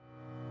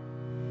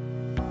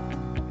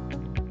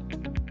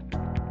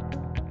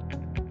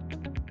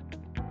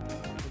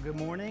Good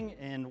morning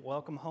and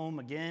welcome home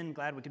again.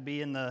 Glad we could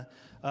be in the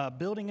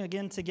building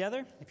again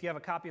together. If you have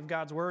a copy of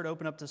God's Word,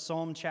 open up to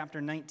Psalm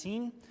chapter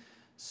 19.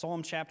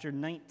 Psalm chapter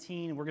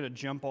 19, we're going to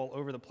jump all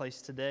over the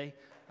place today.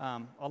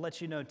 I'll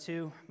let you know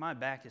too, my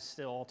back is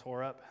still all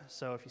tore up,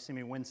 so if you see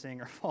me wincing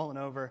or falling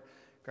over,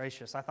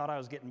 gracious. I thought I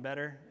was getting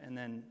better, and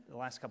then the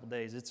last couple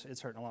days,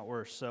 it's hurting a lot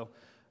worse. So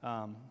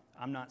I'm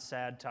not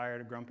sad,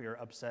 tired, grumpy, or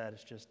upset.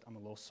 It's just I'm a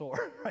little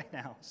sore right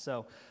now.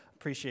 So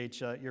appreciate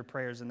your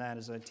prayers in that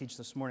as I teach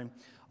this morning.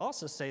 I'll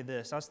also say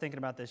this. I was thinking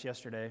about this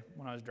yesterday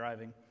when I was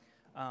driving.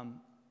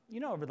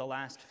 Over the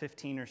last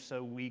 15 or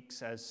so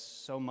weeks, as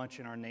so much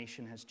in our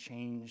nation has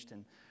changed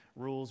and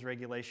rules,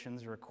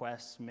 regulations,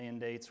 requests,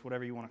 mandates,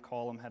 whatever you want to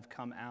call them, have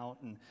come out.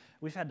 And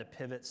we've had to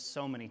pivot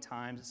so many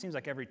times. It seems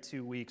like every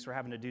 2 weeks we're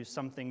having to do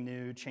something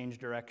new, change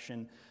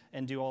direction,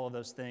 and do all of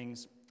those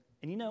things.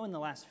 And in the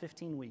last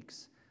 15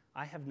 weeks,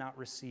 I have not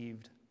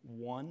received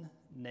one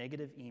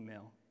negative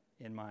email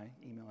in my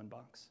email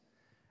inbox.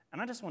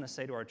 And I just want to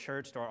say to our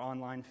church, to our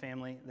online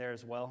family there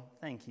as well,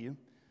 thank you.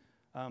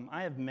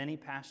 I have many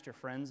pastor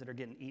friends that are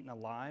getting eaten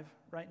alive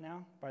right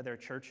now by their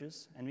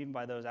churches and even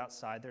by those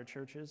outside their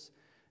churches.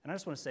 And I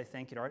just want to say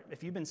thank you.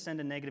 If you've been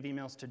sending negative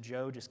emails to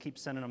Joe, just keep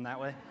sending them that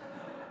way.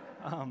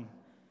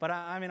 But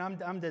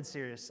I'm dead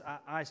serious.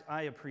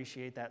 I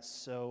appreciate that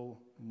so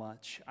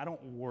much. I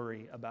don't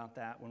worry about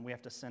that when we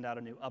have to send out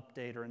a new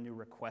update or a new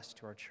request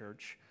to our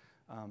church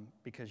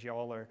because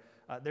y'all are,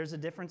 there's a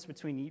difference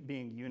between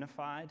being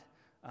unified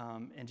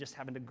and just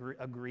having to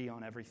agree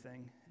on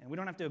everything. And we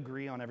don't have to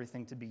agree on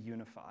everything to be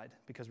unified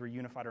because we're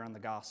unified around the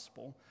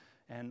gospel.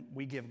 And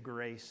we give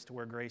grace to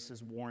where grace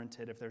is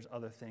warranted if there's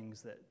other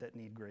things that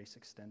need grace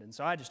extended. And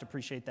so I just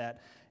appreciate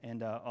that,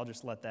 and I'll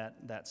just let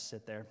that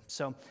sit there.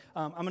 So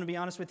I'm going to be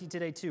honest with you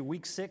today, too.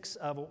 Week 6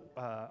 of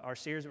our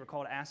series that we're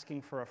called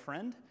Asking for a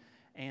Friend.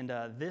 And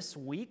this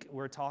week,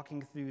 we're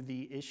talking through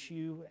the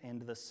issue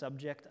and the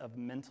subject of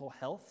mental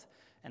health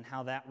and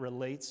how that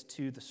relates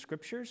to the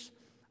Scriptures.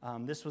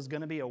 This was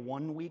going to be a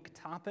 1-week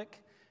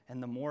topic.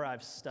 And the more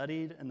I've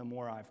studied and the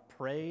more I've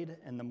prayed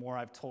and the more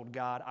I've told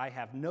God, I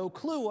have no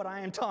clue what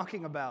I am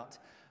talking about.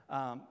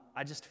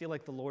 I just feel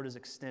like the Lord is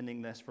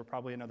extending this for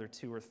probably another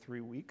 2 or 3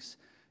 weeks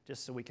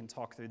just so we can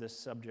talk through this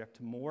subject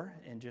more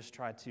and just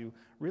try to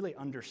really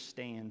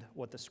understand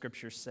what the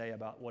Scriptures say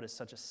about what is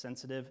such a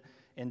sensitive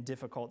and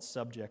difficult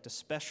subject,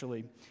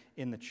 especially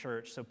in the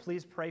church. So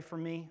please pray for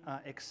me.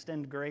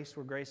 Extend grace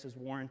where grace is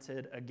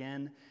warranted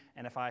again.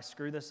 And if I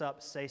screw this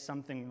up, say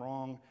something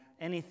wrong,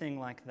 anything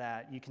like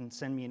that, you can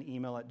send me an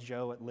email at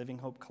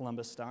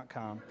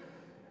joe@livinghopecolumbus.com,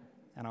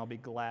 and I'll be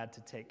glad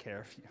to take care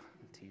of you.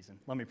 I'm teasing.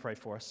 Let me pray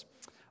for us.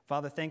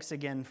 Father, thanks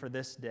again for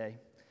this day,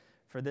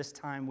 for this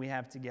time we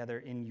have together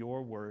in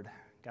your word.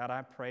 God,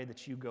 I pray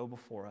that you go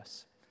before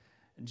us.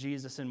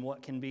 Jesus, in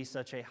what can be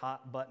such a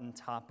hot-button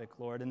topic,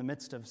 Lord, in the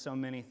midst of so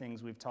many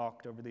things we've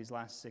talked over these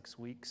last 6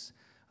 weeks,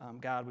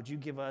 God, would you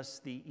give us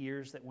the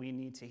ears that we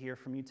need to hear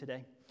from you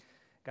today?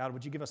 God,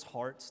 would you give us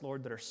hearts,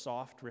 Lord, that are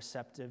soft,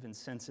 receptive, and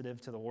sensitive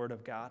to the Word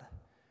of God?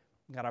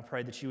 God, I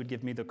pray that you would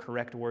give me the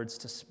correct words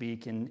to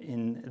speak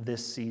in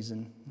this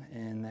season,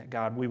 and that,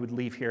 God, we would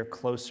leave here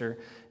closer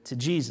to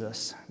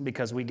Jesus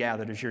because we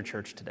gathered as your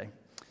church today.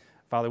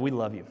 Father, we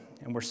love you,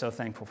 and we're so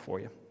thankful for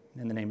you.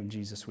 In the name of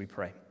Jesus, we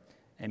pray.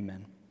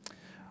 Amen.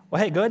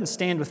 Well, hey, go ahead and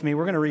stand with me.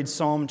 We're going to read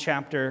Psalm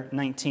chapter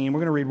 19. We're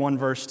going to read one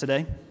verse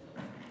today.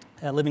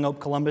 At Living Hope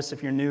Columbus,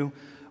 if you're new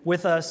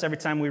with us, every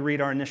time we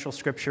read our initial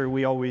scripture,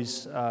 we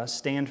always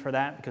stand for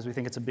that because we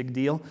think it's a big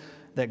deal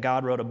that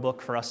God wrote a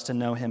book for us to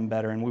know him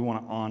better, and we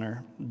want to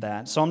honor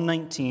that. Psalm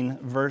 19,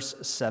 verse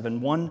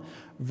 7, one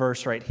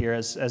verse right here,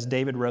 as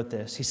David wrote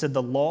this. He said,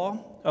 "The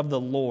law of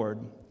the Lord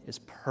is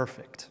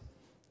perfect."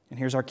 And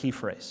here's our key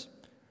phrase,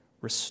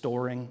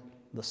 restoring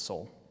the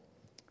soul.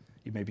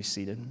 You may be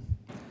seated.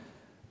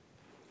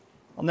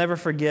 I'll never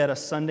forget a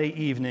Sunday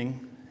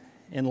evening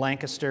in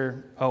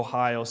Lancaster,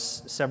 Ohio,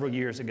 several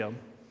years ago.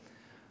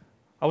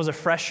 I was a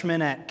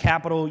freshman at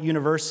Capital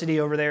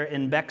University over there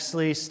in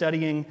Bexley,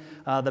 studying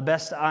the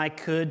best I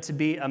could to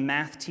be a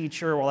math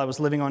teacher while I was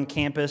living on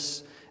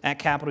campus at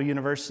Capital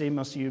University.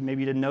 Most of you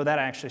maybe didn't know that.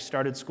 I actually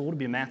started school to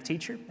be a math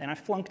teacher, and I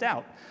flunked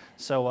out,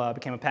 so I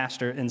became a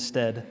pastor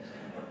instead.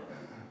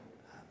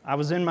 I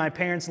was in my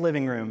parents'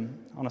 living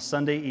room on a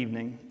Sunday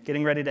evening,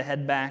 getting ready to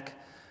head back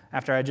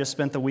after I just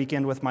spent the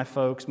weekend with my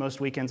folks.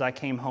 Most weekends I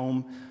came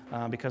home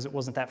because it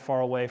wasn't that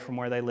far away from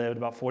where they lived,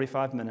 about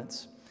 45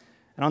 minutes.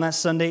 And on that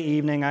Sunday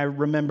evening, I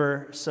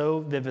remember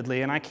so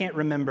vividly, and I can't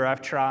remember,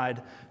 I've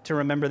tried to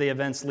remember the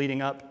events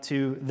leading up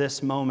to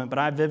this moment, but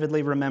I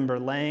vividly remember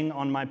laying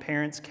on my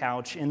parents'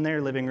 couch in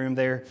their living room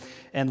there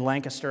in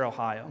Lancaster,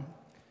 Ohio.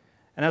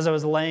 And as I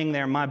was laying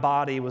there, my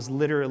body was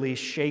literally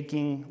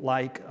shaking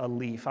like a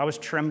leaf. I was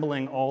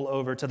trembling all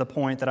over to the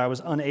point that I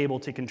was unable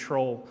to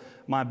control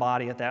my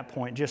body at that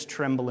point, just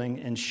trembling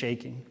and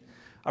shaking.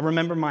 I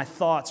remember my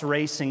thoughts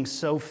racing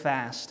so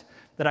fast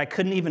that I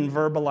couldn't even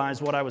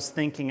verbalize what I was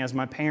thinking as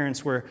my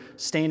parents were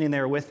standing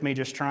there with me,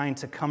 just trying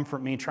to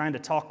comfort me, trying to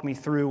talk me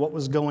through what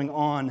was going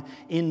on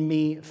in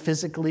me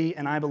physically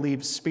and I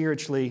believe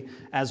spiritually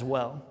as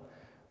well.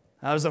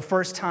 It was the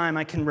first time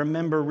I can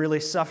remember really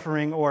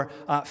suffering or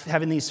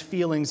having these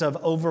feelings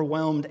of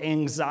overwhelmed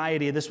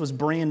anxiety. This was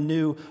brand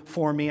new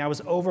for me. I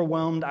was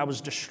overwhelmed. I was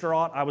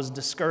distraught. I was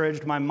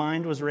discouraged. My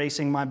mind was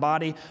racing. My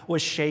body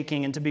was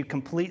shaking. And to be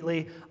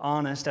completely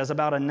honest, as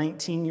about a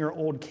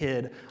 19-year-old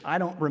kid, I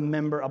don't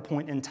remember a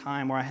point in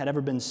time where I had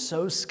ever been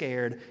so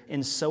scared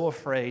and so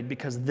afraid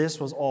because this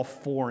was all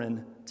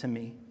foreign to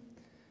me.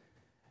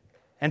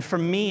 And for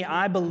me,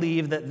 I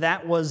believe that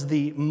that was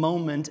the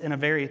moment in a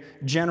very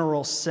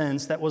general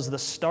sense. That was the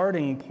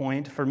starting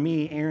point for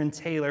me, Aaron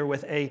Taylor,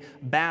 with a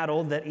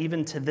battle that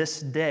even to this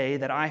day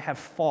that I have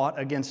fought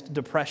against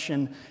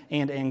depression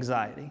and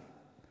anxiety.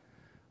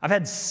 I've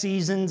had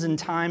seasons and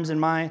times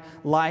in my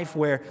life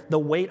where the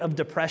weight of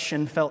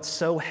depression felt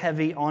so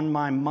heavy on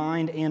my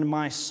mind and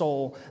my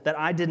soul that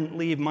I didn't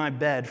leave my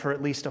bed for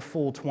at least a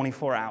full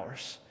 24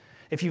 hours.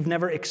 If you've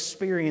never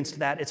experienced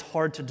that, it's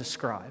hard to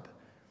describe.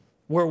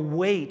 Where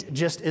weight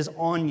just is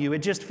on you. It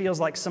just feels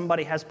like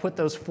somebody has put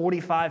those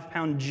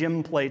 45-pound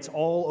gym plates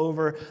all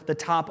over the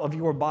top of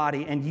your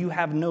body, and you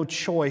have no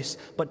choice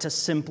but to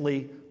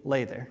simply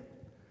lay there.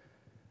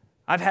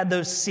 I've had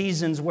those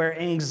seasons where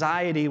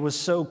anxiety was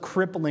so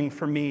crippling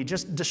for me,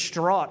 just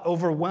distraught,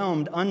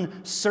 overwhelmed,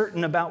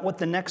 uncertain about what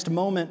the next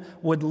moment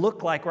would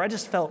look like, where I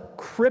just felt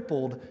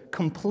crippled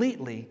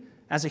completely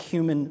as a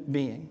human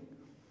being.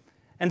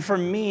 And for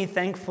me,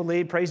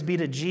 thankfully, praise be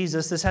to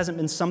Jesus, this hasn't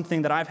been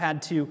something that I've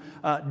had to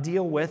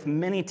deal with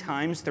many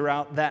times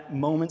throughout that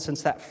moment,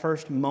 since that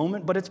first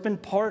moment, but it's been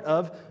part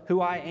of who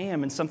I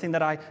am and something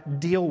that I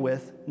deal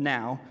with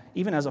now,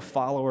 even as a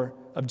follower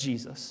of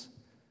Jesus.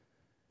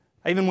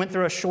 I even went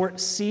through a short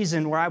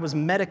season where I was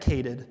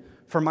medicated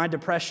for my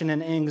depression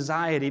and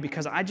anxiety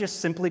because I just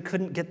simply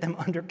couldn't get them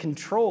under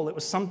control.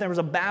 There was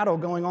a battle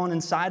going on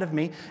inside of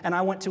me, and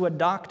I went to a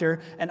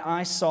doctor and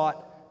I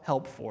sought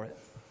help for it.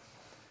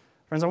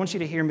 Friends, I want you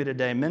to hear me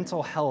today.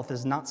 Mental health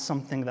is not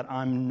something that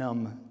I'm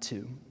numb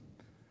to.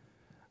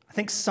 I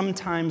think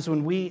sometimes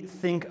when we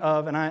think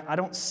of, and I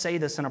don't say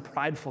this in a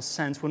prideful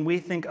sense, when we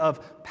think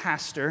of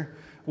pastor,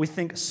 we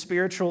think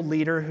spiritual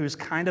leader who's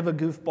kind of a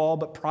goofball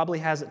but probably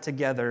has it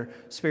together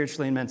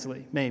spiritually and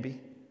mentally, maybe.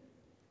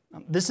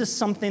 This is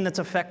something that's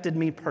affected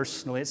me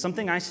personally. It's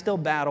something I still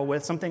battle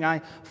with, something I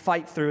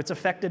fight through. It's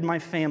affected my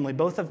family.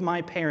 Both of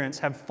my parents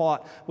have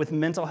fought with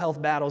mental health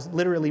battles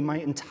literally my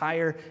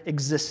entire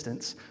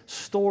existence.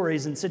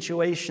 Stories and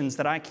situations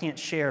that I can't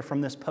share from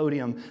this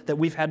podium that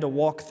we've had to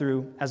walk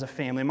through as a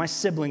family. My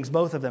siblings,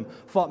 both of them,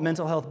 fought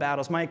mental health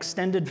battles. My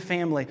extended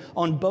family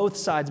on both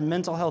sides,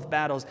 mental health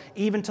battles,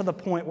 even to the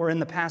point where in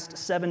the past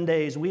 7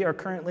 days, we are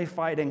currently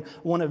fighting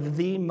one of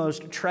the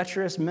most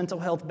treacherous mental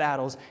health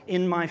battles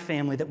in my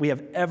family that we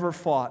have ever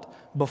fought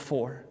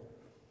before.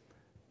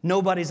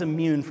 Nobody's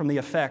immune from the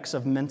effects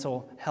of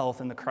mental health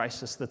and the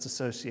crisis that's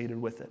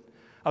associated with it.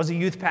 I was a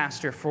youth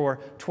pastor for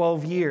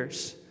 12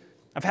 years.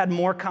 I've had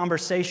more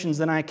conversations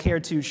than I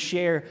care to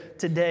share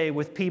today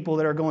with people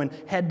that are going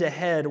head to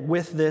head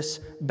with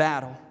this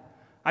battle.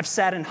 I've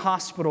sat in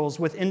hospitals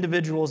with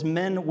individuals,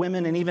 men,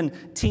 women, and even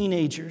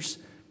teenagers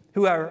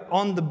who are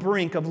on the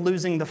brink of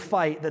losing the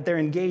fight that they're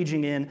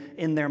engaging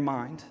in their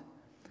mind.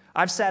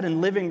 I've sat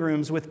in living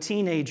rooms with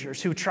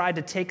teenagers who tried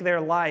to take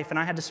their life, and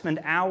I had to spend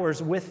hours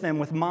with them,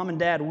 with mom and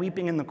dad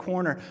weeping in the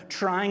corner,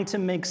 trying to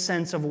make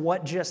sense of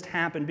what just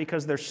happened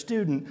because their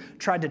student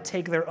tried to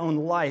take their own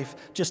life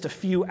just a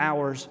few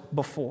hours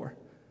before.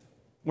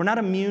 We're not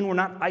immune. We're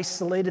not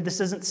isolated.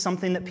 This isn't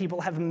something that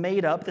people have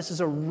made up. This is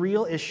a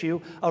real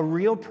issue, a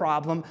real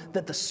problem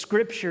that the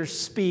Scriptures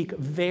speak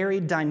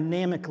very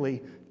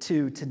dynamically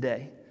to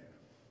today.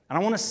 And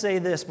I want to say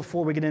this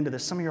before we get into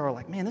this. Some of you are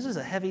like, man, this is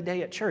a heavy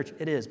day at church.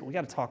 It is, but we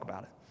got to talk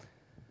about it.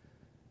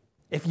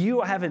 If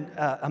you have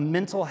a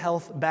mental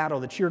health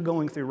battle that you're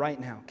going through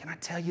right now, can I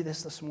tell you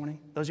this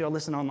morning? Those of y'all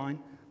listening online,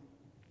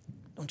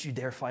 don't you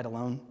dare fight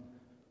alone.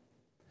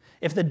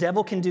 If the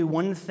devil can do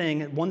one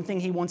thing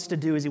he wants to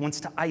do is he wants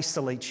to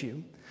isolate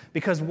you.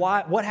 Because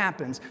what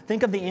happens?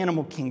 Think of the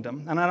animal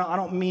kingdom, and I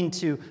don't mean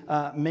to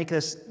make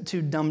this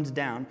too dumbed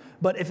down,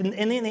 but if in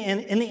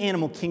the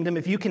animal kingdom,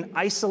 if you can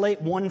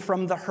isolate one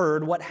from the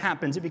herd, what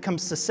happens? It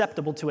becomes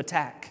susceptible to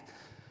attack.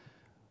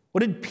 What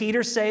did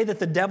Peter say? That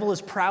the devil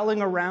is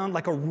prowling around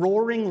like a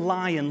roaring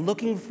lion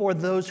looking for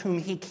those whom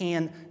he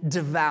can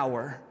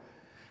devour.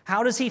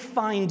 How does he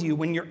find you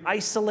when you're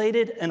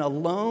isolated and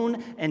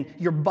alone and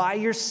you're by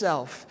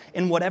yourself?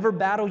 In whatever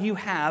battle you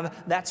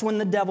have, that's when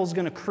the devil's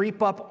going to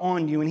creep up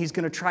on you and he's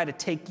going to try to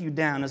take you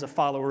down as a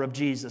follower of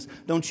Jesus.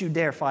 Don't you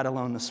dare fight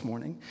alone this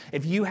morning.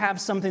 If you have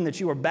something that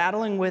you are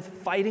battling with,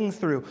 fighting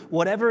through,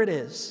 whatever it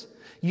is,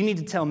 you need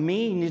to tell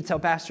me, you need to tell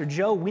Pastor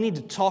Joe, we need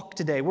to talk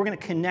today. We're going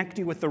to connect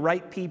you with the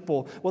right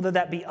people, whether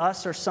that be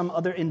us or some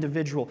other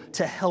individual,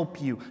 to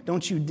help you.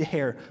 Don't you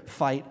dare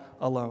fight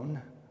alone.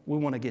 We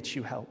want to get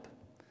you help.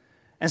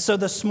 And so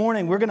this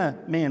morning, we're going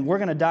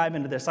to dive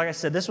into this. Like I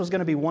said, this was going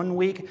to be 1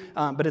 week,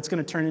 but it's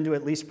going to turn into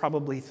at least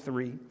probably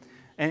 3.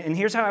 And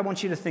here's how I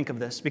want you to think of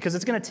this, because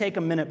it's going to take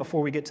a minute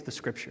before we get to the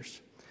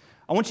Scriptures.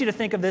 I want you to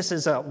think of this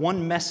as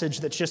one message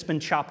that's just been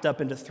chopped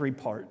up into 3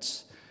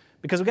 parts.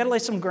 Because we've got to lay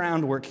some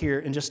groundwork here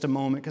in just a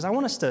moment, because I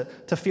want us to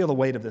feel the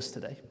weight of this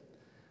today.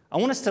 I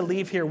want us to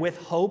leave here with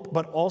hope,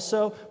 but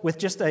also with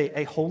just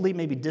a holy,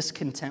 maybe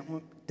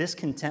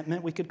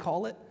discontentment, we could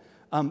call it,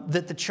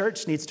 that the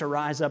church needs to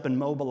rise up and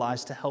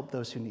mobilize to help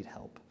those who need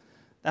help.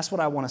 That's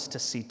what I want us to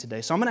see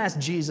today. So I'm going to ask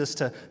Jesus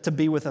to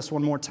be with us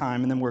one more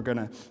time, and then we're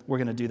going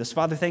to do this.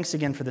 Father, thanks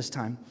again for this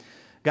time.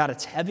 God,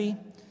 it's heavy.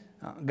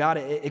 God,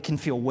 it can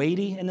feel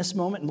weighty in this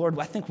moment. And Lord,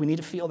 I think we need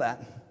to feel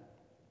that.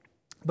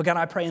 But God,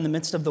 I pray in the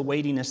midst of the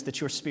weightiness that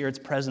your Spirit's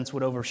presence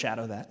would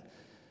overshadow that.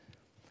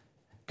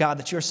 God,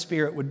 that your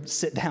Spirit would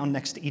sit down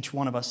next to each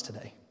one of us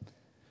today.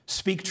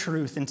 Speak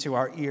truth into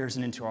our ears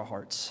and into our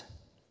hearts.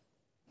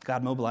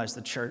 God, mobilize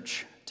the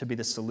church to be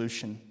the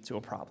solution to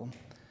a problem.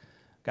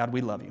 God,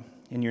 we love you.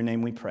 In your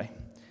name we pray.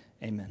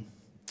 Amen.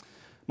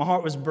 My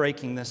heart was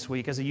breaking this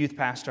week. As a youth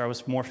pastor, I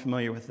was more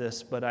familiar with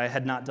this, but I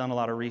had not done a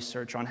lot of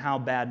research on how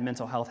bad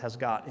mental health has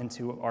got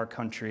into our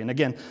country. And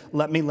again,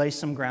 let me lay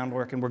some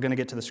groundwork, and we're going to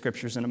get to the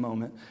scriptures in a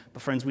moment.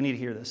 But friends, we need to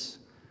hear this.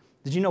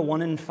 Did you know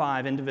 1 in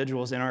 5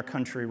 individuals in our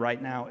country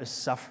right now is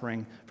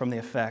suffering from the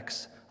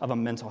effects of a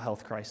mental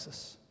health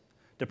crisis?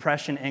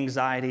 Depression,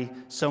 anxiety,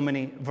 so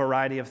many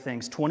variety of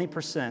things.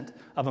 20%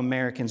 of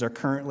Americans are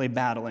currently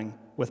battling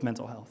with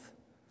mental health.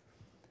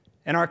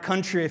 In our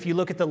country, if you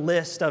look at the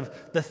list of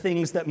the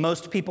things that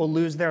most people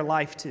lose their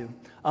life to,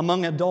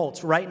 among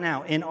adults right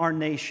now in our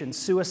nation,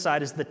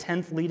 suicide is the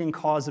 10th leading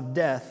cause of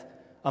death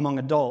among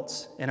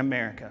adults in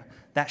America.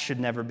 That should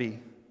never be.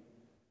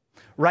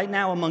 Right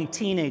now among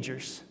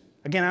teenagers,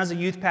 again, as a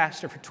youth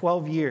pastor for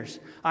 12 years,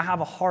 I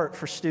have a heart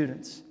for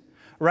students.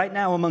 Right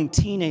now among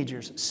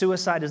teenagers,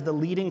 suicide is the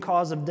leading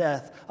cause of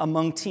death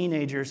among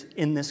teenagers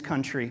in this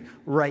country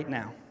right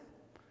now.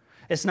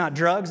 It's not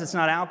drugs, it's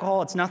not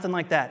alcohol, it's nothing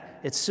like that.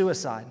 It's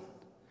suicide.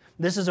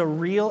 This is a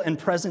real and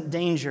present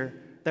danger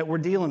that we're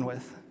dealing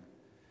with.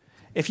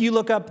 If you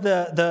look up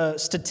the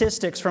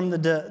statistics from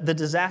the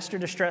Disaster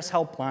Distress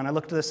Helpline, I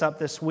looked this up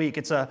this week.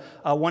 It's a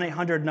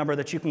 1-800 number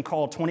that you can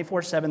call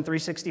 24/7,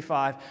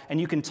 365, and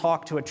you can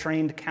talk to a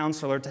trained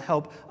counselor to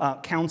help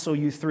counsel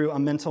you through a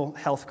mental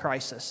health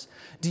crisis.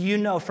 Do you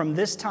know from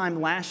this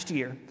time last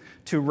year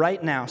to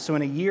right now, so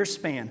in a year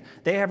span,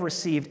 they have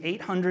received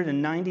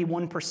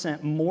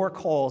 891% more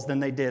calls than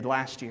they did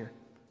last year?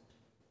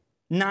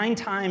 9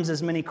 times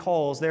as many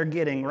calls they're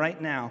getting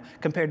right now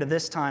compared to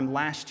this time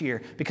last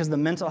year, because the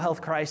mental health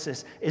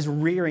crisis is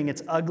rearing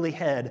its ugly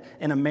head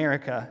in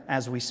America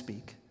as we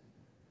speak.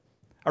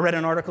 I read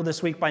an article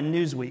this week by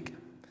Newsweek.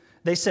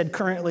 They said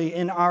currently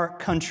in our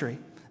country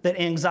that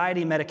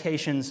anxiety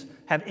medications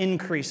have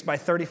increased by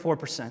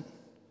 34%.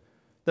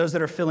 Those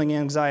that are filling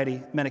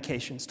anxiety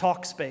medications.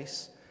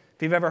 Talkspace,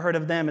 if you've ever heard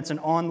of them, it's an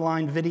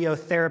online video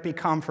therapy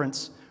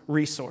conference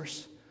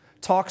resource.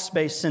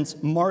 Talkspace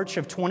since March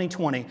of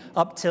 2020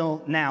 up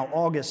till now,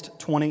 August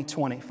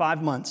 2020,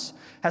 5 months,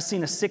 has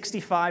seen a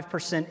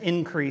 65%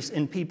 increase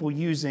in people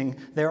using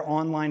their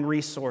online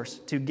resource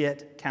to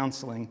get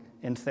counseling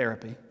and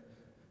therapy.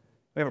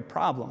 We have a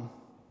problem,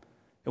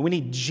 and we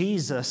need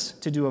Jesus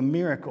to do a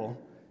miracle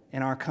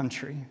in our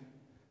country.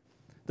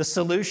 The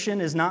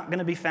solution is not going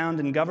to be found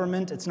in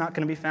government. It's not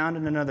going to be found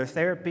in another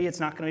therapy. It's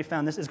not going to be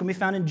found in this. It's going to be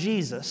found in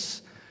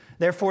Jesus.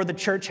 Therefore, the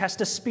church has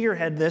to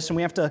spearhead this, and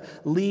we have to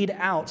lead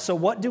out. So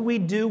what do we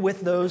do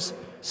with those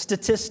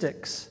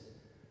statistics?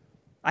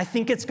 I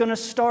think it's going to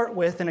start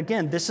with, and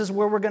again, this is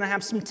where we're going to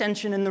have some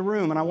tension in the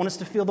room, and I want us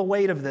to feel the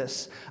weight of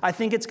this. I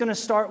think it's going to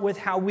start with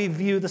how we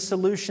view the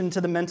solution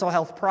to the mental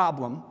health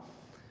problem.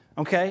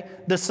 Okay?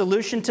 The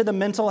solution to the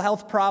mental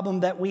health problem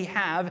that we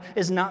have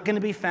is not going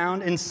to be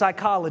found in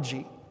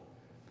psychology.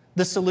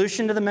 The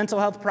solution to the mental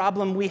health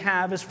problem we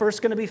have is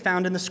first going to be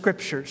found in the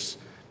scriptures.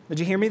 Did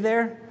you hear me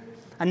there?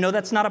 I know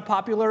that's not a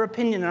popular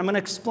opinion, and I'm going to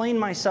explain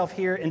myself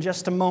here in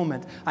just a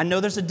moment. I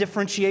know there's a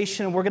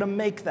differentiation, and we're going to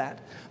make that.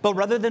 But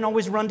rather than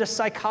always run to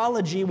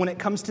psychology when it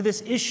comes to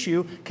this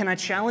issue, can I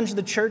challenge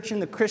the church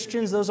and the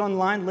Christians, those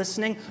online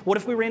listening? What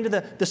if we ran to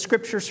the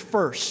scriptures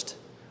first?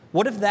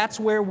 What if that's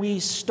where we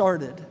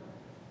started?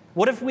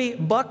 What if we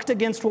bucked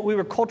against what we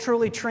were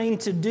culturally trained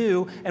to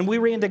do and we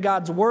ran to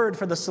God's word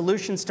for the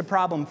solutions to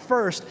problem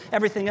first?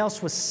 Everything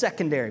else was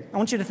secondary. I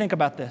want you to think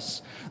about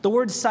this. The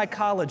word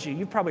psychology,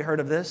 you've probably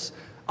heard of this.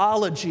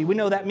 Ology, we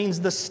know that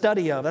means the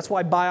study of. That's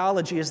why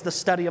biology is the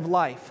study of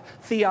life.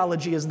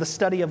 Theology is the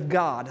study of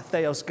God.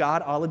 Theos,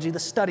 God. Ology, the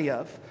study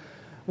of.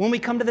 When we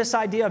come to this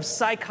idea of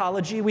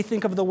psychology, we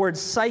think of the word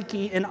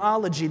psyche and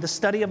ology, the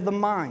study of the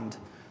mind.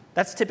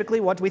 That's typically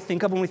what we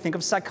think of when we think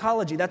of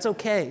psychology. That's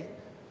okay.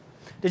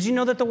 Did you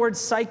know that the word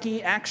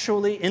psyche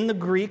actually in the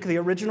Greek, the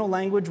original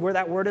language where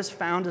that word is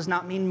found, does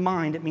not mean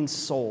mind, it means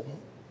soul.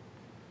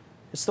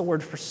 It's the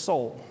word for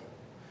soul.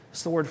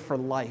 It's the word for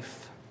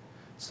life.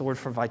 It's the word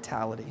for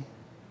vitality.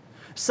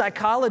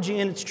 Psychology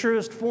in its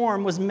truest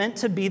form was meant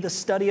to be the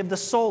study of the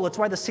soul. It's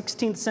why the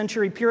 16th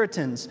century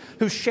Puritans,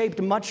 who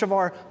shaped much of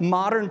our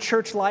modern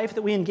church life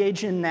that we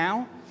engage in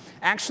now,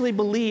 actually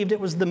believed it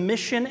was the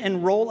mission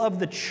and role of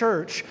the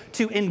church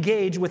to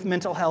engage with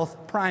mental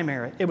health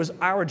primary. It was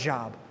our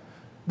job.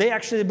 They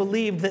actually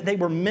believed that they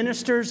were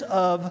ministers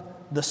of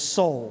the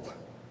soul.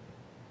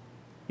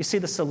 You see,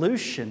 the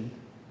solution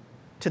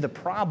to the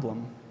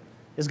problem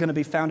is going to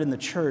be found in the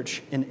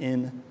church and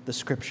in the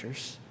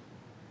Scriptures.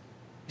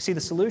 You see,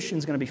 the solution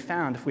is going to be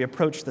found if we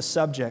approach the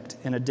subject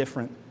in a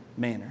different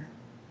manner.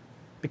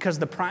 Because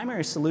the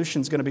primary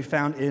solution is going to be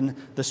found in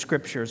the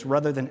Scriptures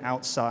rather than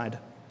outside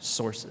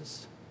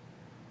sources.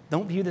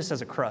 Don't view this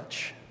as a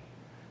crutch.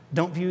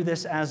 Don't view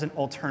this as an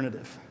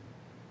alternative.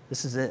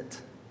 This is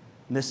it.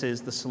 This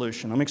is the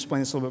solution. Let me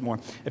explain this a little bit more.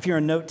 If you're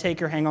a note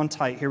taker, hang on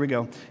tight. Here we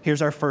go.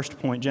 Here's our first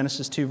point,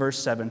 Genesis 2, verse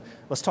 7.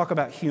 Let's talk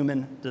about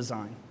human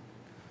design.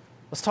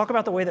 Let's talk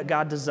about the way that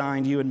God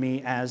designed you and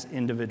me as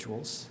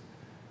individuals.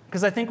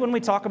 Because I think when we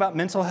talk about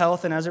mental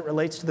health and as it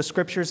relates to the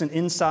Scriptures and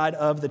inside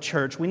of the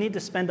church, we need to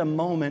spend a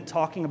moment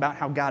talking about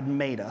how God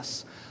made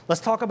us.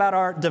 Let's talk about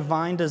our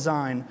divine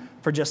design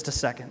for just a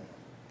second.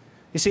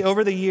 You see,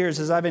 over the years,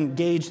 as I've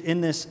engaged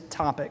in this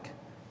topic,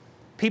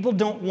 people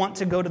don't want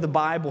to go to the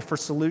Bible for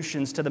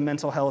solutions to the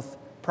mental health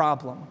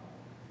problem.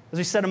 As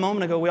we said a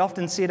moment ago, we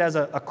often see it as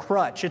a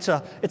crutch. It's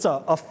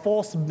a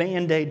false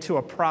Band-Aid to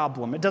a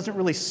problem. It doesn't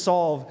really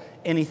solve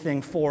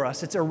anything for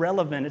us. It's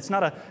irrelevant. It's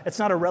not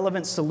a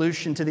relevant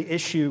solution to the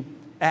issue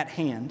at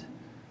hand.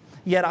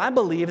 Yet I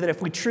believe that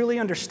if we truly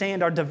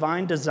understand our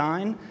divine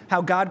design,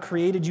 how God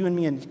created you and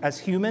me as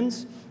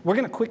humans, we're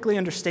going to quickly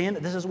understand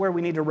that this is where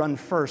we need to run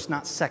first,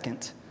 not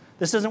second.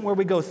 This isn't where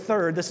we go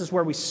third. This is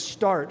where we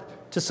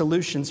start to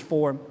solutions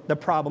for the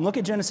problem. Look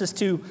at Genesis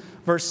 2,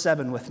 verse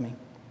 7 with me.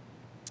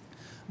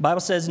 The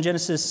Bible says in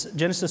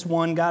Genesis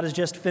 1, God has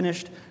just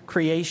finished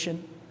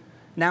creation.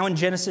 Now in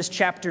Genesis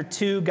chapter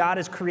 2, God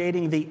is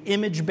creating the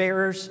image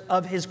bearers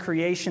of his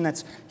creation.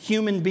 That's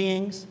human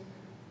beings.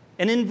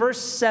 And in verse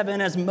 7,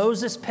 as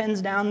Moses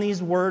pens down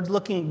these words,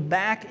 looking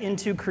back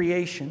into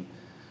creation,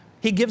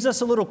 he gives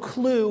us a little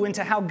clue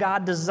into how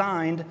God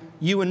designed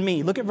you and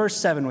me. Look at verse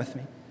 7 with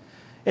me.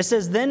 It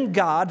says, then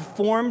God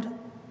formed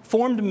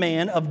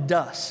man of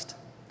dust.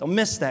 Don't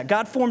miss that.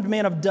 God formed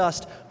man of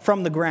dust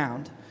from the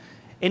ground.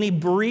 And he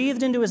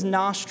breathed into his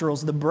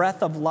nostrils the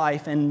breath of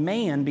life, and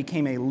man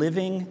became a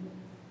living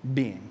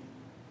being.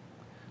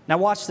 Now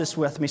watch this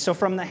with me. So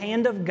from the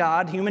hand of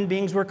God, human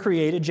beings were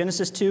created,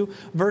 Genesis 2,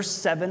 verse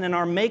 7, and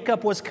our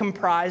makeup was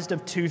comprised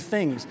of two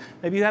things.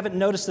 Maybe you haven't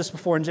noticed this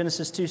before in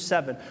Genesis 2,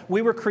 7.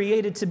 We were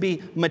created to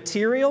be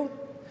material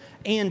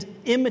and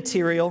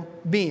immaterial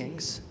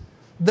beings.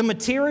 The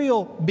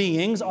material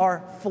beings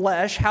are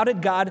flesh. How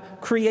did God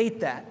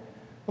create that?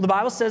 Well, the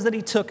Bible says that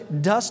he took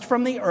dust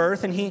from the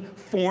earth and he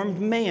formed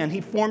man.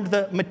 He formed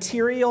the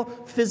material,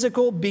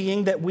 physical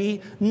being that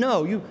we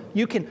know.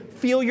 You can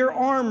feel your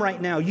arm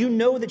right now. You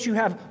know that you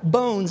have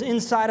bones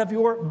inside of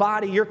your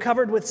body. You're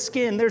covered with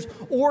skin. There's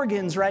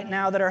organs right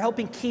now that are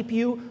helping keep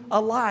you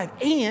alive.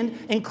 And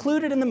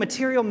included in the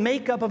material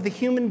makeup of the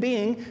human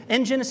being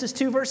in Genesis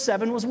 2, verse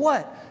 7 was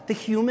what? The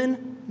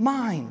human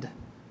mind,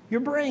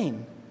 your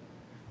brain.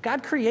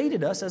 God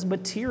created us as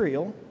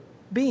material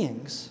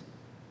beings.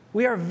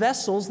 We are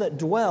vessels that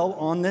dwell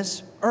on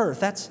this earth.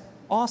 That's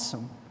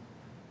awesome.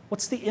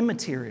 What's the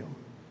immaterial?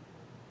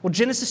 Well,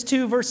 Genesis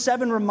 2, verse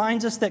 7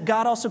 reminds us that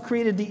God also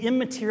created the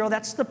immaterial.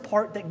 That's the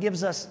part that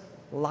gives us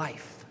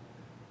life.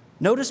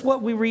 Notice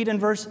what we read in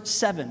verse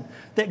 7,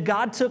 that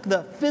God took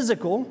the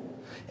physical,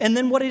 and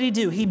then what did he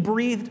do? He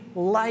breathed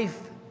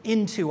life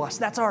into us.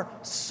 That's our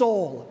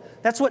soul.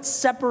 That's what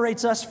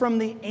separates us from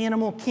the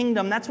animal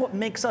kingdom. That's what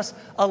makes us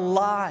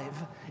alive,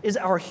 is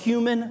our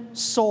human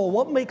soul.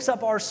 What makes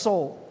up our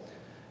soul?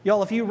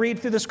 Y'all, if you read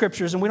through the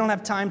Scriptures, and we don't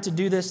have time to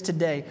do this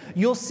today,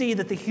 you'll see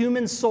that the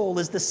human soul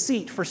is the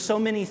seat for so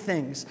many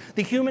things.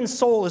 The human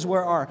soul is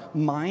where our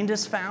mind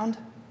is found.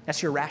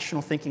 That's your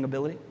rational thinking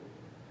ability.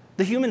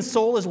 The human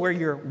soul is where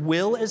your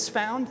will is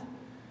found.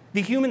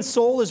 The human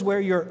soul is where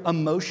your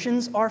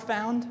emotions are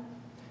found.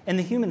 And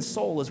the human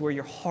soul is where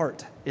your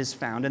heart is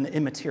found in the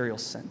immaterial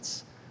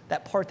sense.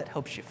 That part that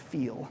helps you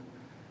feel.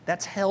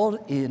 That's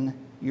held in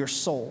your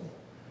soul.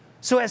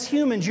 So as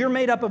humans, you're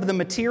made up of the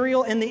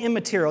material and the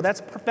immaterial.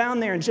 That's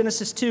found there in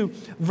Genesis 2,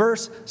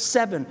 verse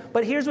 7.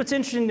 But here's what's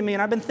interesting to me,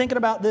 and I've been thinking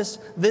about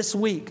this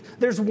week.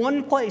 There's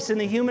one place in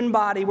the human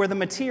body where the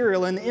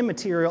material and the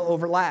immaterial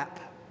overlap.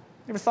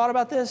 You ever thought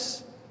about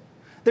this?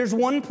 There's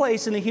one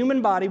place in the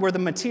human body where the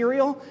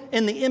material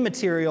and the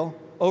immaterial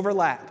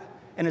overlap,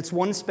 and it's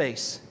one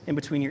space in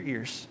between your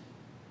ears.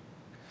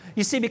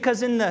 You see,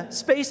 because in the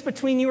space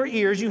between your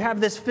ears, you have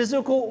this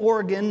physical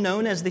organ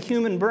known as the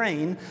human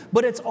brain,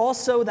 but it's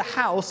also the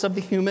house of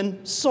the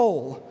human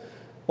soul.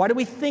 Why do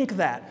we think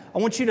that? I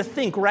want you to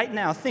think right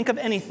now. Think of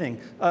anything.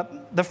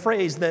 The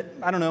phrase that,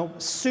 I don't know,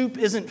 soup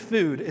isn't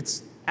food.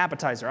 It's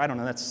appetizer. I don't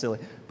know. That's silly.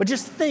 But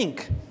just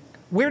think.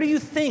 Where do you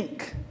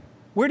think?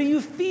 Where do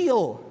you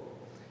feel?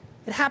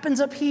 It happens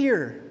up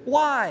here.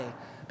 Why?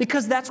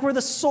 Because that's where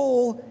the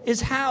soul is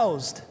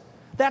housed.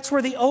 That's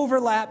where the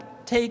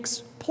overlap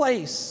takes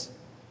place.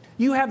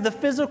 You have the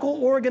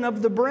physical organ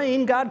of the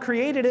brain. God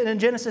created it in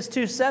Genesis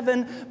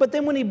 2:7, but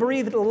then when he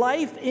breathed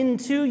life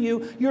into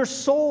you, your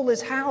soul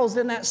is housed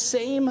in that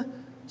same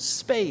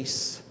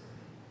space.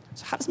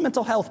 So how does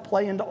mental health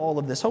play into all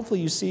of this?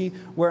 Hopefully you see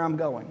where I'm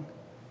going.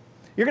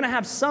 You're going to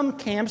have some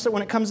camps that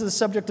when it comes to the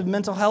subject of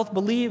mental health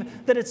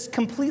believe that it's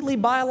completely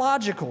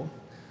biological,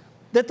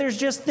 that there's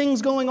just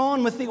things going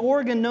on with the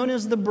organ known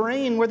as the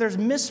brain where there's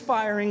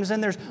misfirings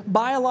and there's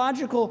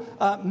biological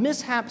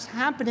mishaps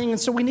happening, and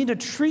so we need to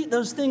treat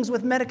those things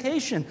with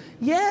medication.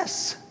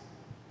 Yes,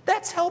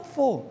 that's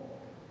helpful.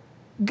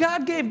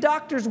 God gave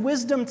doctors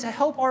wisdom to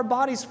help our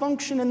bodies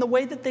function in the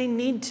way that they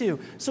need to.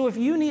 So if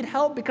you need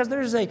help because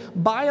there's a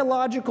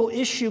biological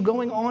issue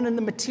going on in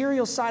the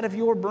material side of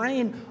your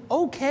brain,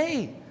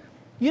 okay.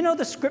 You know,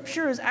 the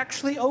scripture is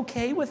actually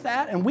okay with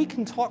that, and we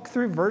can talk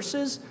through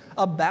verses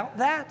about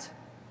that.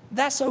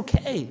 That's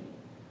okay.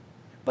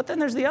 But then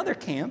there's the other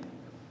camp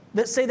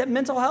that say that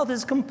mental health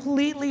is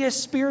completely a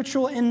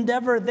spiritual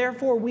endeavor,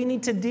 therefore we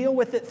need to deal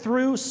with it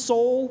through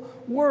soul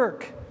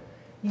work.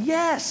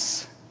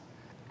 Yes.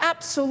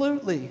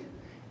 Absolutely.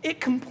 It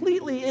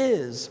completely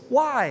is.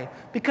 Why?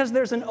 Because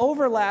there's an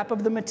overlap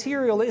of the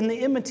material and the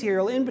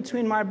immaterial in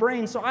between my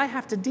brain, so I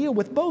have to deal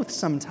with both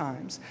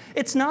sometimes.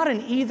 It's not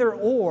an either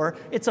or,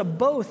 it's a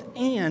both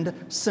and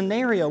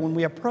scenario when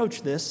we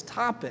approach this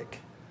topic.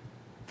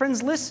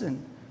 Friends,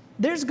 listen,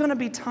 there's going to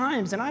be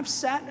times, and I've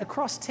sat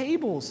across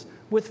tables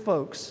with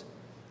folks,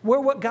 where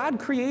what God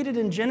created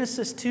in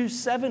Genesis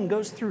 2:7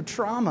 goes through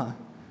trauma.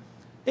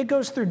 It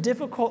goes through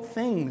difficult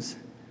things.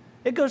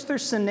 It goes through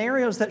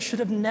scenarios that should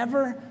have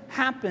never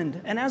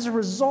happened. And as a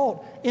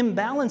result,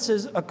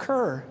 imbalances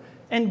occur.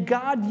 And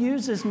God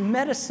uses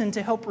medicine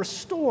to help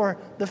restore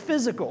the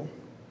physical.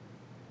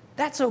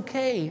 That's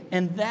okay,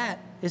 and that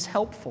is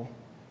helpful.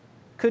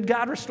 Could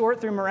God restore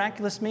it through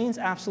miraculous means?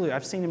 Absolutely.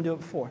 I've seen him do it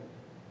before.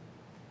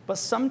 But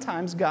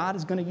sometimes God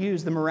is going to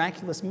use the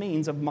miraculous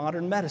means of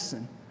modern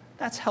medicine.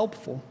 That's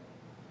helpful.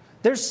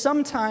 There's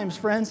sometimes,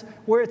 friends,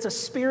 where it's a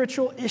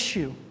spiritual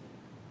issue.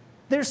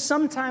 There's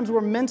sometimes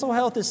where mental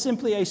health is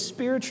simply a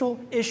spiritual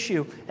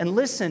issue. And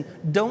listen,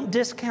 don't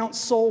discount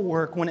soul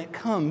work when it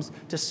comes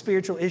to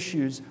spiritual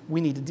issues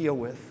we need to deal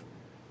with.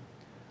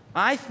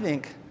 I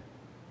think,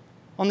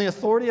 on the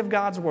authority of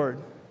God's word,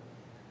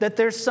 that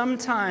there's some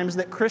times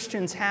that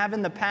Christians have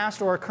in the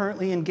past or are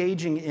currently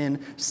engaging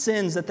in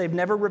sins that they've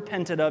never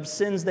repented of,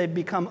 sins they've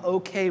become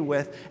okay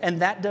with, and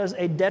that does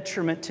a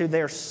detriment to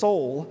their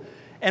soul.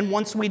 And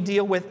once we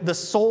deal with the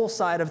soul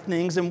side of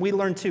things and we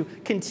learn to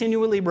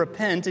continually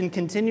repent and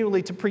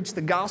continually to preach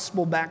the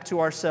gospel back to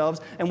ourselves,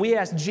 and we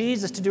ask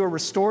Jesus to do a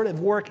restorative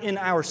work in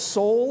our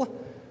soul,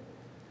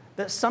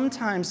 that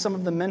sometimes some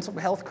of the mental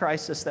health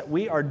crisis that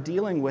we are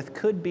dealing with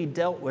could be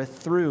dealt with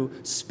through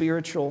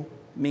spiritual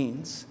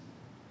means.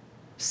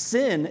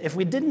 Sin, if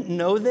we didn't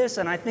know this,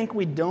 and I think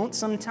we don't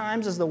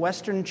sometimes as the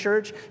Western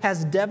church,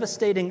 has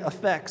devastating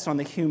effects on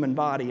the human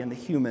body and the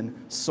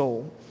human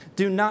soul.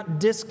 Do not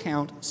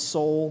discount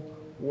soul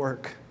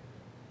work.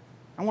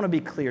 I want to be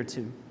clear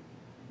too.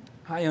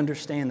 I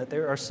understand that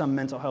there are some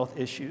mental health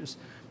issues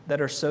that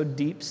are so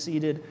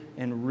deep-seated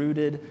and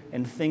rooted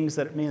and things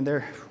that, man,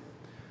 they're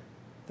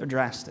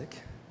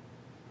drastic.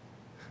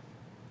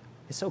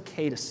 It's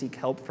okay to seek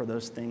help for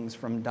those things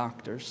from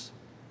doctors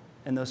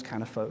and those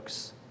kind of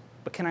folks.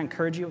 But can I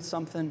encourage you with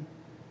something?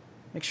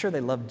 Make sure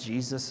they love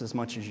Jesus as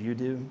much as you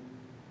do.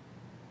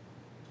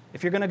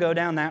 If you're going to go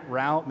down that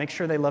route, make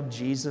sure they love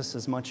Jesus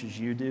as much as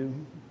you do,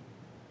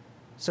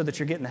 so that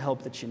you're getting the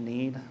help that you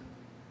need,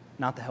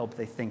 not the help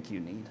they think you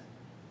need.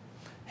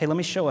 Hey, let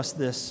me show us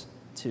this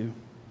too.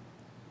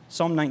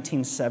 Psalm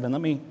 19:7.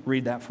 Let me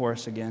read that for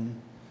us again.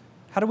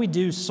 How do we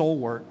do soul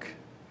work?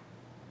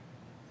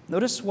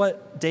 Notice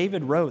what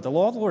David wrote. The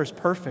law of the Lord is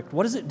perfect.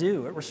 What does it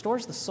do? It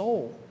restores the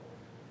soul.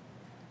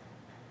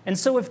 And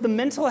so if the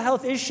mental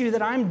health issue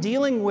that I'm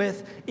dealing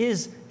with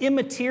is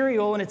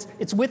immaterial and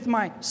it's with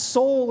my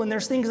soul and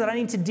there's things that I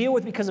need to deal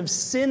with because of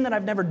sin that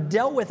I've never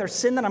dealt with or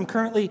sin that I'm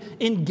currently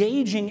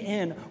engaging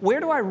in, where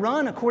do I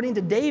run according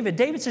to David?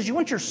 David says, you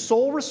want your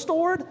soul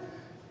restored?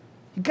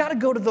 You got to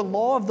go to the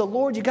law of the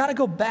Lord. You got to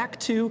go back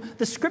to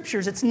the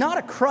scriptures. It's not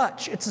a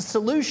crutch. It's a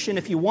solution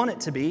if you want it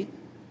to be.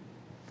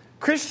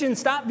 Christians,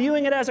 stop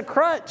viewing it as a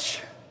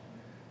crutch.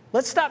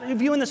 Let's stop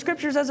viewing the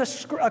scriptures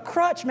as a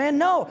crutch, man.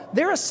 No,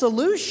 they're a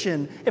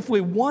solution if we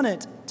want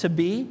it to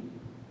be.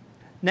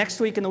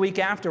 Next week and the week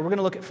after, we're going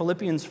to look at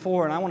Philippians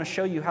 4, and I want to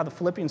show you how the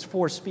Philippians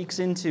 4 speaks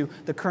into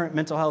the current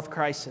mental health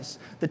crisis.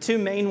 The two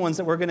main ones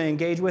that we're going to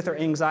engage with are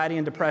anxiety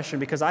and depression,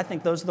 because I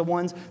think those are the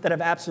ones that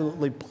have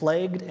absolutely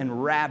plagued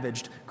and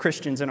ravaged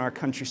Christians in our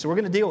country. So we're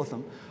going to deal with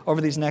them over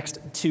these next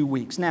 2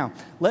 weeks. Now,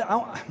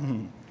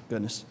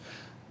 goodness.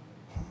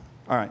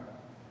 All right,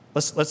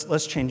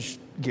 let's change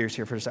gears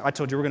here for a second. I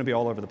told you we're going to be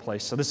all over the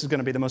place, so this is going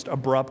to be the most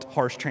abrupt,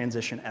 harsh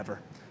transition ever.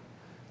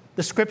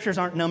 The scriptures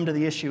aren't numb to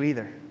the issue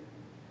either.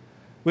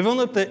 We've only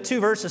looked at 2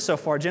 verses so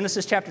far,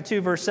 Genesis chapter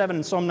 2, verse 7,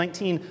 and Psalm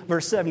 19,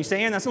 verse 7. You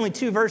say, Aaron, that's only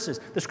 2 verses.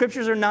 The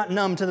scriptures are not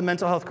numb to the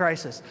mental health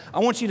crisis. I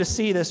want you to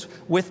see this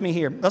with me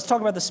here. Let's talk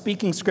about the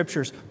speaking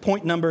scriptures,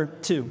 point number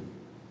 2.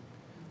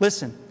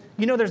 Listen,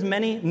 you know there's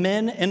many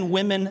men and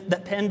women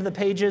that penned the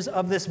pages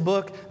of this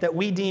book that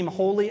we deem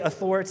wholly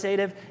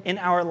authoritative in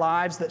our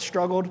lives that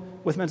struggled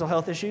with mental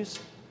health issues.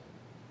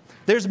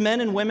 There's men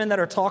and women that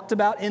are talked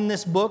about in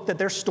this book, that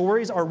their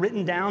stories are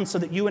written down so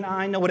that you and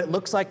I know what it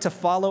looks like to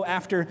follow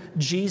after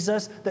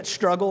Jesus, that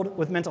struggled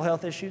with mental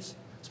health issues,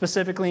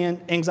 specifically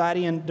in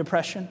anxiety and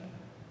depression.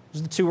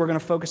 Those are the two we're going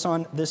to focus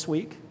on this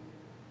week.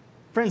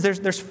 Friends,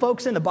 there's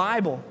folks in the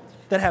Bible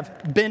that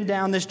have been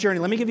down this journey.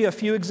 Let me give you a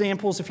few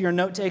examples. If you're a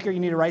note taker, you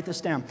need to write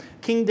this down.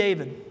 King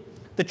David,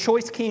 the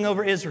choice king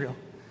over Israel.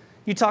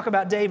 You talk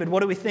about David,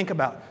 what do we think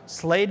about?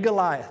 Slayed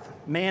Goliath,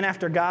 man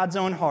after God's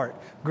own heart,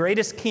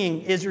 greatest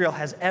king Israel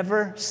has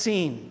ever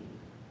seen.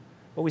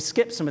 But we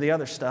skip some of the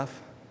other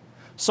stuff.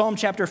 Psalm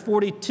chapter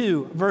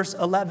 42, verse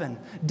 11.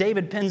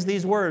 David pens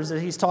these words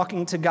as he's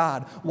talking to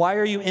God. Why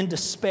are you in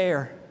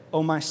despair,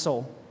 O my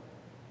soul?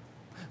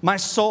 My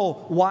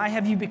soul, why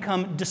have you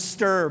become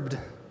disturbed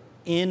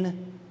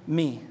in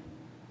me?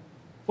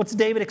 What's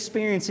David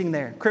experiencing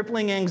there?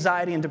 Crippling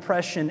anxiety and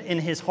depression in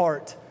his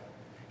heart.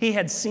 He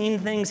had seen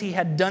things, he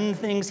had done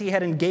things, he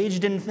had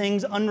engaged in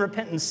things,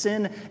 unrepentant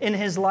sin in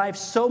his life.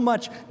 So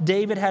much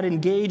David had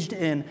engaged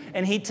in.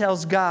 And he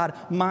tells God,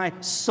 my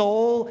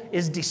soul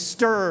is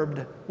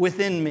disturbed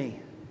within me.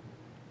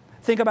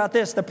 Think about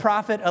this, the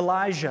prophet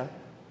Elijah.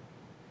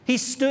 He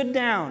stood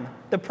down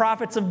the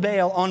prophets of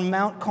Baal on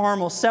Mount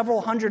Carmel,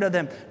 several hundred of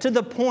them, to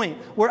the point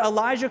where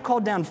Elijah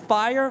called down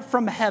fire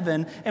from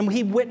heaven, and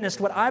he witnessed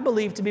what I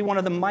believe to be one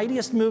of the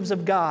mightiest moves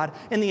of God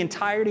in the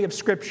entirety of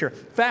Scripture.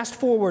 Fast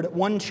forward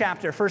one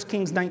chapter, 1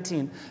 Kings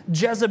 19.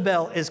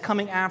 Jezebel is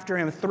coming after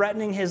him,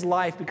 threatening his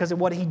life because of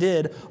what he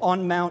did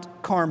on Mount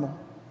Carmel.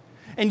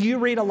 And you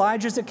read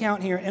Elijah's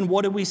account here, and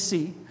what do we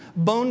see?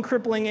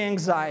 Bone-crippling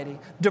anxiety,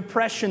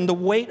 depression, the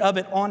weight of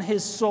it on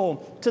his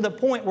soul, to the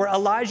point where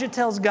Elijah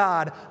tells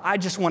God, I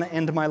just want to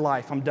end my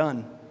life. I'm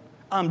done.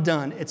 I'm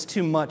done. It's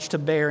too much to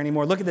bear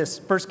anymore. Look at this,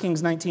 1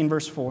 Kings 19,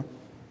 verse 4.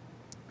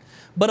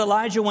 But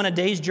Elijah went a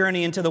day's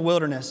journey into the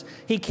wilderness.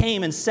 He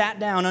came and sat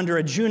down under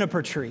a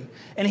juniper tree,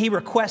 and he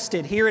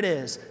requested, here it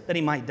is, that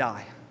he might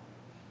die.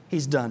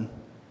 He's done.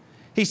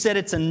 He said,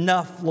 it's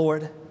enough,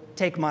 Lord.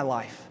 Take my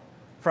life,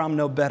 for I'm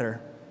no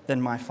better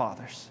than my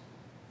fathers.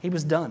 He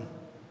was done.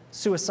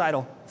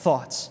 Suicidal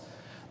thoughts.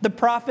 The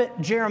prophet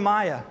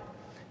Jeremiah,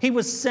 he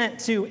was sent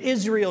to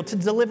Israel to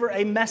deliver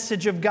a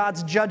message of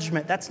God's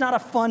judgment. That's not a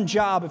fun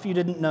job if you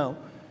didn't know.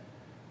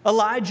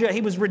 Elijah,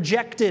 he was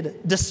rejected,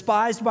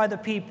 despised by the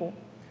people.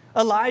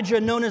 Elijah,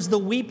 known as the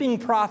weeping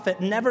prophet,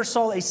 never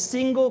saw a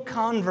single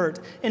convert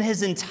in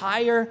his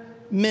entire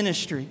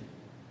ministry.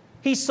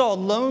 He saw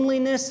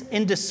loneliness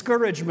and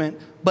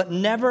discouragement, but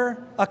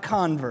never a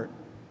convert,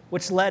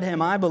 which led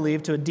him, I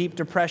believe, to a deep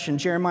depression.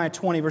 Jeremiah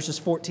 20, verses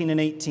 14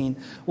 and 18.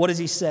 What does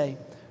he say?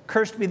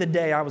 Cursed be the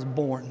day I was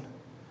born.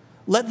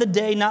 Let the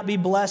day not be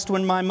blessed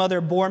when my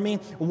mother bore me.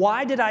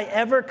 Why did I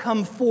ever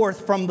come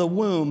forth from the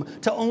womb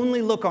to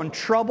only look on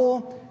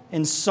trouble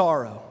and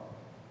sorrow,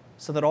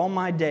 so that all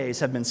my days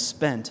have been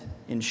spent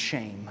in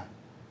shame?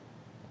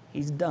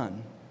 He's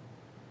done.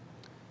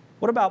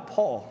 What about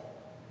Paul,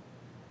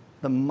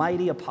 the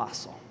mighty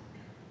apostle?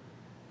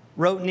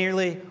 Wrote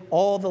nearly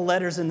all the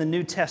letters in the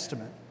New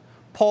Testament.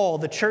 Paul,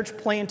 the church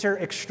planter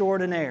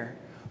extraordinaire.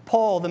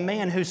 Paul, the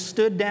man who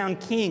stood down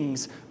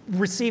kings,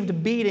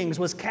 received beatings,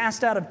 was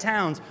cast out of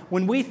towns.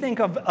 When we think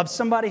of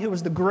somebody who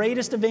was the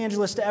greatest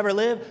evangelist to ever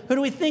live, who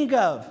do we think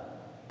of?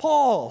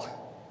 Paul.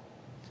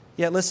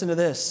 Yet listen to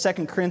this,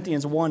 2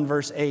 Corinthians 1,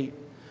 verse 8.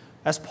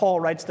 As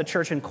Paul writes the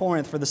church in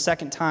Corinth for the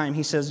second time,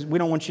 he says, we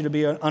don't want you to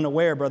be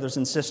unaware, brothers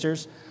and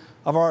sisters,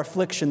 of our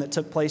affliction that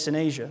took place in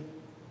Asia.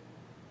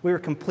 We were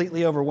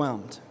completely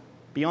overwhelmed,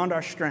 beyond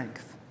our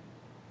strength,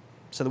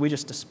 so that we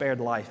just despaired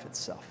life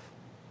itself.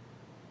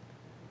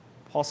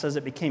 Paul says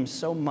it became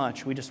so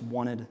much, we just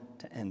wanted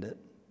to end it.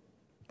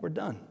 We're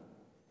done.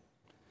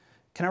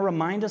 Can I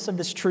remind us of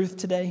this truth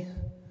today?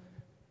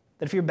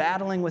 That if you're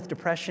battling with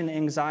depression,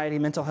 anxiety,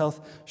 mental health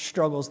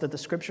struggles, that the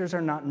Scriptures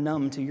are not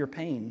numb to your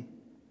pain.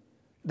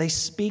 They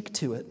speak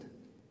to it.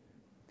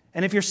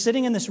 And if you're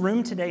sitting in this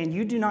room today and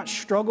you do not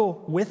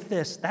struggle with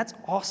this, that's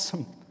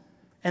awesome.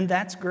 And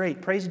that's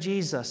great. Praise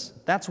Jesus.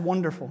 That's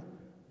wonderful.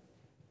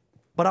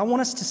 But I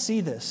want us to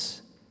see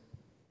this,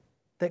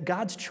 that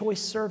God's choice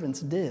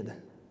servants did.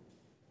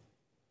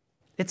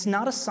 It's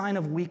not a sign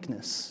of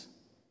weakness.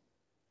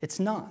 It's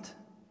not.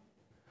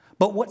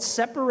 But what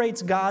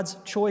separates God's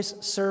choice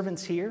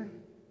servants here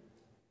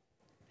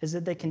is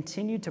that they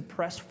continue to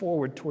press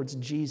forward towards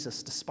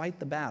Jesus despite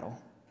the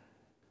battle.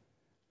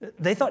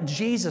 They thought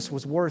Jesus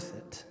was worth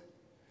it.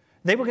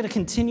 They were going to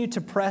continue to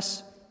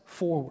press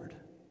forward.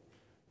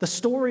 The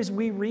stories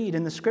we read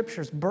in the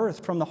Scriptures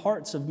birthed from the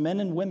hearts of men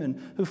and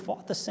women who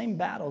fought the same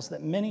battles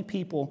that many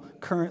people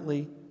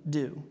currently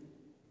do.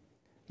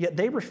 Yet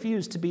they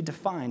refused to be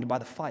defined by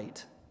the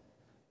fight.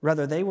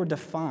 Rather, they were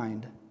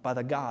defined by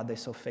the God they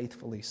so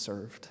faithfully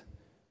served.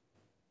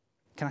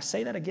 Can I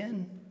say that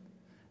again?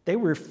 They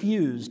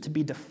refused to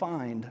be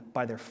defined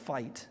by their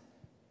fight,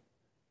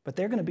 but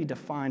they're going to be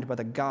defined by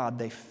the God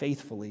they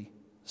faithfully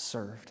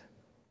served.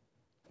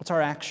 What's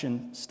our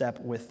action step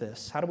with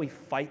this? How do we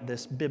fight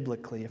this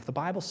biblically? If the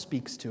Bible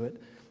speaks to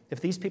it,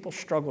 If these people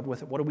struggled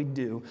with it, what do we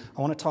do?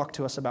 I want to talk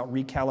to us about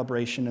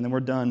recalibration, and then we're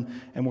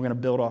done, and we're going to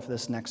build off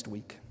this next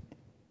week.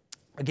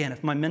 Again,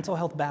 if my mental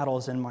health battle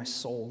is in my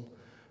soul,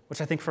 which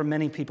I think for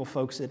many people,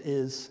 folks, it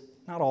is,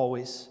 not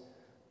always,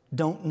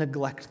 don't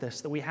neglect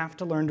this, that we have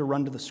to learn to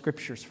run to the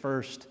Scriptures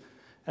first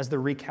as the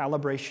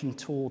recalibration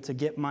tool to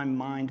get my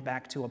mind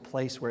back to a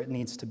place where it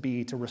needs to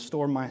be, to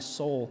restore my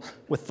soul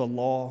with the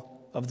law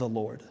of the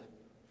Lord.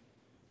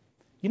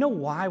 You know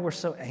why we're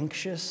so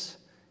anxious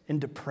and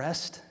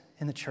depressed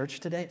in the church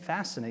today? It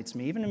fascinates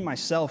me, even in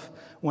myself,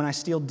 when I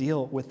still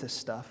deal with this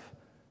stuff.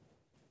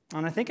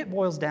 And I think it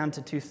boils down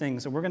to two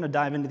things, and we're going to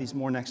dive into these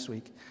more next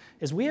week,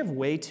 is we have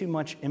way too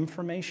much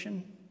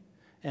information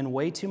and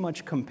way too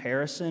much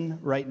comparison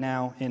right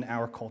now in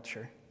our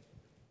culture.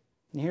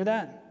 You hear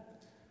that?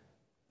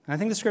 And I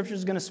think the Scripture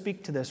is going to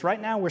speak to this.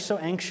 Right now, we're so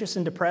anxious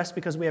and depressed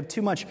because we have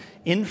too much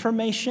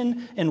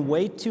information and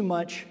way too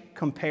much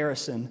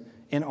comparison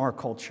in our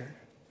culture.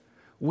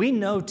 We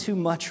know too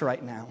much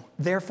right now.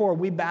 Therefore,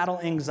 we battle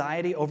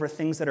anxiety over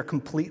things that are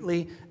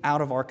completely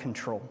out of our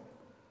control.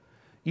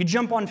 You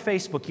jump on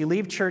Facebook, you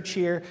leave church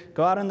here,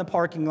 go out in the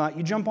parking lot,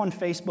 you jump on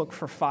Facebook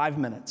for 5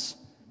 minutes.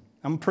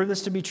 I'm going to prove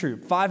this to be true.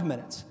 5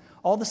 minutes.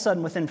 All of a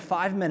sudden, within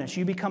 5 minutes,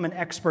 you become an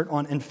expert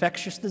on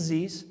infectious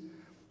disease,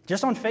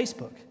 just on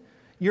Facebook.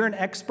 You're an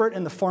expert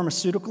in the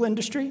pharmaceutical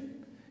industry.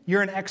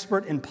 You're an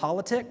expert in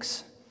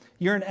politics.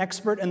 You're an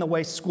expert in the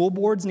way school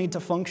boards need to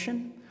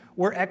function.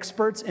 We're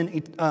experts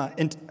in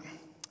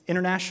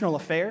international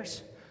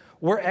affairs.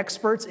 We're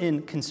experts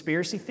in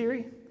conspiracy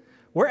theory.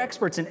 We're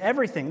experts in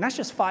everything. That's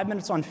just 5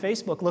 minutes on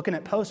Facebook looking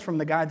at posts from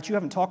the guy that you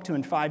haven't talked to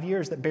in 5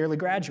 years that barely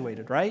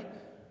graduated, right?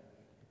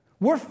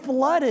 We're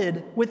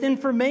flooded with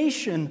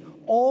information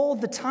all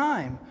the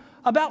time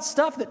about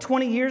stuff that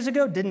 20 years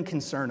ago didn't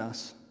concern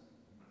us.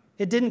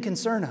 It didn't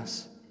concern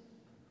us.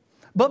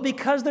 But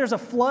because there's a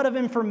flood of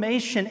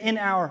information in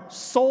our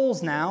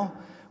souls now,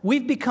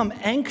 we've become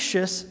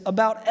anxious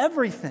about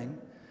everything.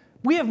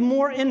 We have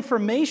more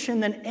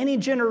information than any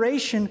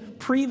generation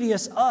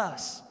previous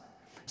us.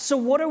 So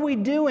what are we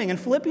doing? And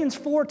Philippians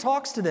 4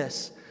 talks to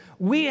this.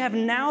 We have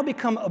now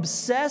become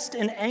obsessed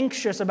and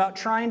anxious about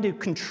trying to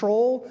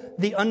control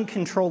the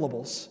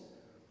uncontrollables.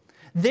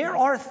 There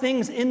are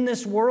things in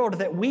this world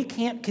that we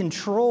can't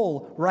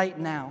control right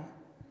now.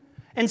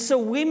 And so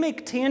we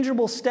make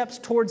tangible steps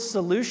towards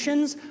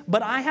solutions,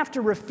 but I have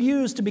to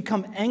refuse to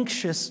become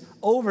anxious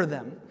over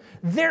them.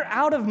 They're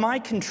out of my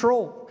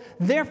control.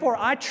 Therefore,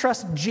 I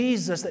trust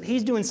Jesus that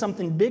He's doing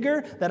something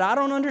bigger that I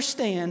don't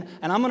understand,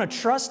 and I'm going to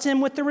trust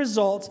Him with the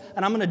results,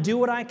 and I'm going to do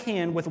what I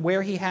can with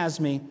where He has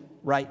me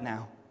right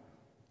now.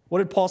 What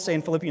did Paul say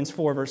in Philippians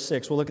 4, verse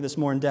 6? We'll look at this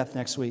more in depth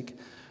next week.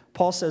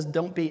 Paul says,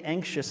 don't be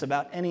anxious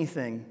about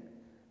anything.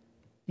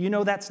 You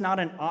know that's not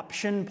an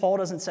option. Paul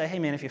doesn't say, hey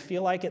man, if you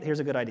feel like it, here's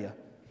a good idea.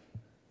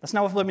 That's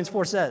not what Philippians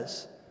 4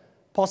 says.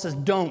 Paul says,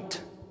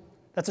 don't.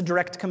 That's a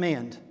direct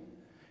command.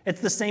 It's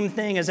the same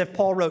thing as if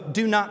Paul wrote,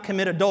 do not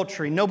commit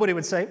adultery. Nobody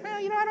would say,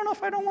 I don't know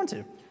if I don't want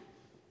to.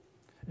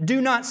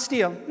 Do not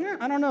steal.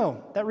 I don't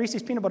know. That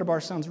Reese's peanut butter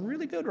bar sounds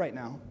really good right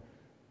now.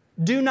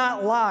 Do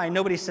not lie.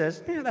 Nobody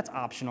says, that's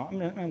optional.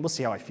 We'll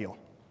see how I feel.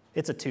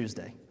 It's a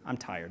Tuesday. I'm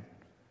tired.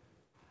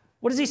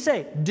 What does he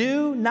say?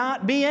 Do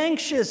not be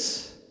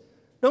anxious.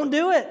 Don't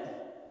do it.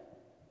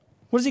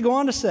 What does he go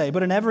on to say?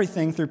 But in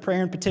everything, through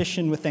prayer and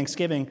petition with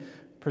thanksgiving,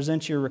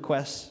 present your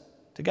requests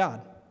to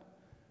God.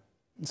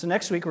 And so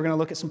next week, we're going to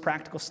look at some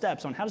practical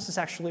steps on how does this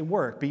actually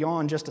work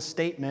beyond just a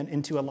statement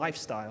into a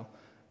lifestyle.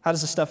 How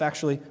does this stuff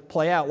actually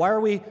play out? Why are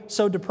we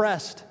so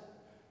depressed?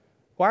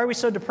 Why are we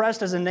so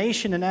depressed as a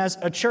nation and as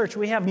a church?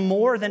 We have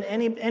more than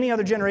any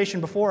other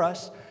generation before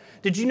us.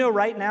 Did you know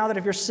right now that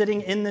if you're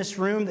sitting in this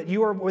room that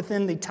you are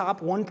within the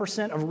top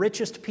 1% of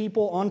richest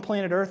people on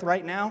planet Earth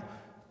right now?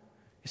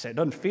 You say, it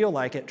doesn't feel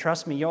like it.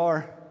 Trust me, you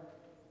are.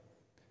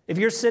 If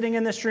you're sitting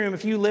in this room,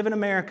 if you live in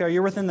America,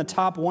 you're within the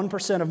top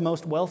 1% of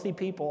most wealthy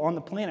people on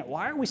the planet.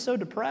 Why are we so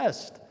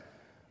depressed?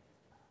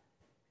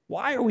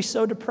 Why are we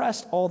so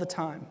depressed all the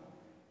time?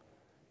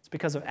 It's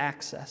because of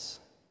access.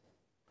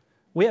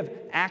 We have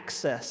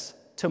access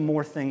to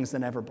more things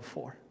than ever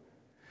before.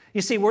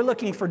 You see, we're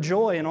looking for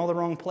joy in all the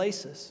wrong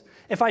places.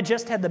 If I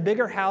just had the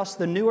bigger house,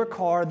 the newer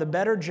car, the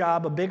better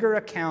job, a bigger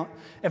account,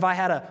 if I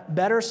had a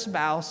better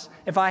spouse,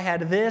 if I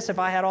had this, if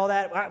I had all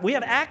that, we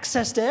have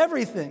access to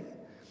everything.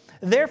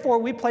 Therefore,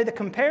 we play the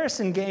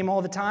comparison game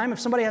all the time. If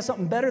somebody has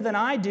something better than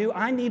I do,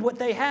 I need what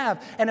they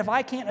have. And if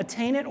I can't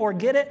attain it or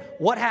get it,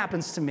 what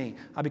happens to me?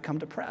 I become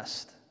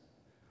depressed.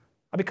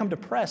 I become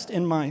depressed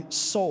in my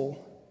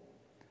soul.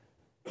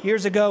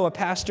 Years ago, a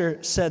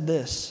pastor said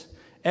this: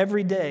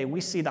 every day we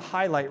see the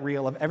highlight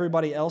reel of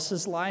everybody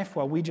else's life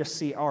while we just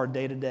see our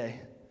day-to-day.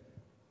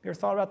 You ever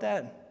thought about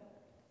that?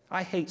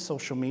 I hate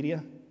social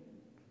media.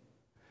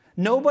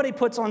 Nobody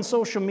puts on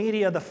social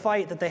media the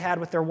fight that they had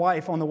with their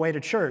wife on the way to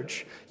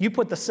church. You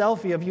put the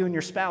selfie of you and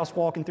your spouse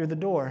walking through the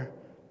door.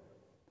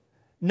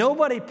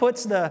 Nobody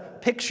puts the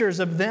pictures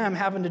of them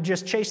having to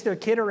just chase their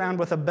kid around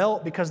with a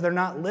belt because they're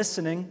not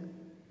listening.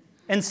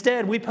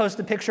 Instead, we post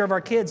a picture of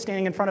our kids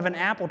standing in front of an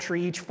apple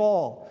tree each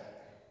fall.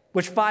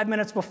 which 5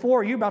 minutes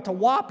before, you're about to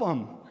whop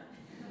them.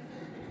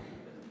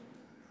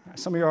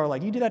 Some of you are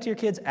like, you do that to your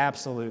kids?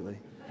 Absolutely.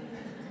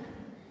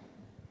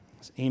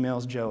 This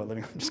email's Joe at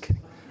Living. I'm just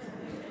kidding.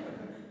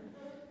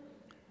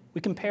 We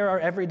compare our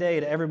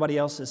everyday to everybody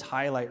else's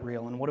highlight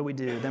reel, and what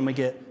do? Then we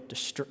get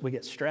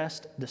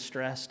stressed,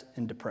 distressed,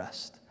 and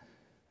depressed.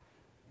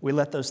 We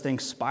let those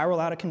things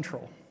spiral out of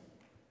control,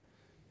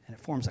 and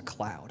it forms a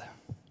cloud.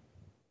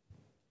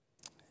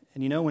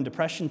 And you know, when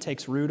depression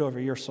takes root over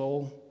your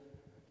soul,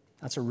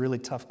 that's a really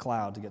tough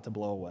cloud to get to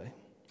blow away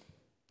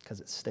because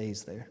it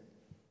stays there.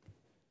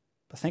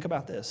 But think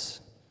about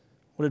this.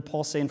 What did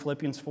Paul say in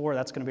Philippians 4?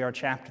 That's going to be our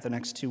chapter the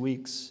next 2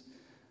 weeks.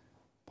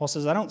 Paul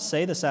says, I don't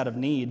say this out of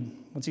need.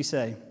 What's he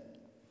say?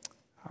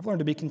 I've learned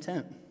to be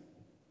content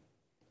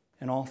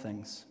in all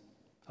things,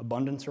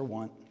 abundance or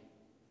want,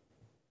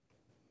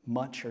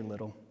 much or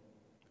little.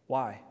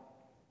 Why?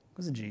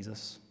 Because of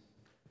Jesus.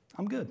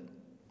 I'm good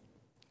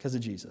because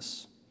of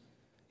Jesus.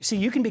 You see,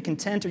 you can be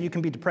content or you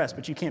can be depressed,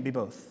 but you can't be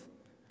both.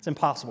 It's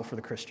impossible for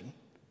the Christian.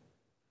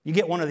 You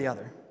get one or the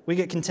other. We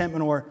get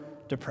contentment or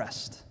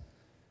depressed.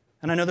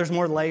 And I know there's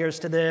more layers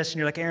to this, and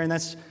you're like, Aaron,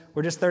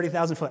 we're just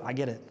 30,000 foot. I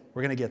get it.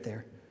 We're going to get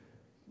there.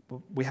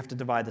 We have to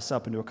divide this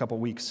up into a couple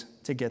weeks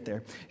to get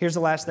there. Here's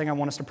the last thing I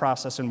want us to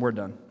process, and we're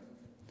done.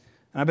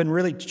 And I've been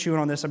really chewing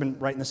on this. I've been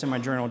writing this in my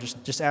journal,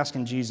 just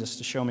asking Jesus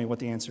to show me what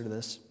the answer to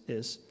this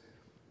is.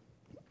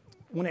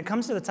 When it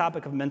comes to the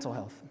topic of mental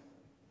health,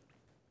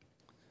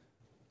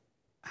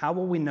 how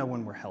will we know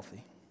when we're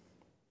healthy?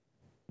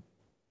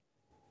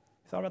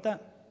 You thought about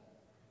that?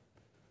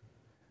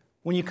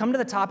 When you come to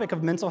the topic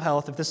of mental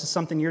health, if this is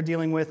something you're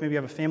dealing with, maybe you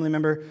have a family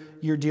member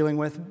you're dealing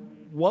with,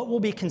 what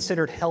will be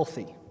considered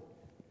healthy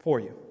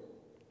for you?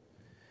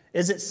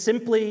 Is it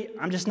simply,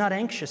 I'm just not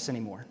anxious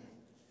anymore?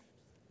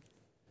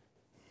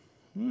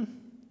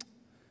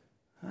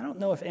 I don't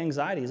know if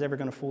anxiety is ever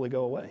going to fully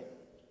go away.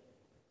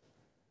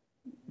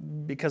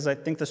 Because I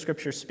think the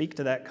scriptures speak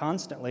to that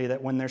constantly,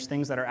 that when there's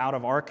things that are out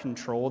of our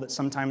control, that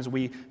sometimes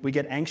we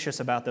get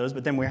anxious about those,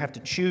 but then we have to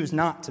choose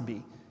not to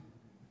be.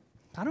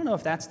 I don't know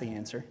if that's the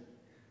answer.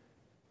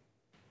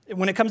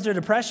 When it comes to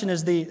depression,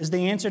 is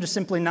the answer to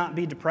simply not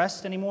be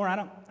depressed anymore? I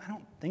don't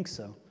think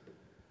so.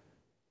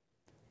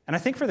 And I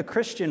think for the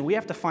Christian, we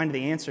have to find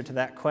the answer to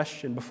that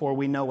question before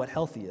we know what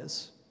healthy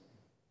is.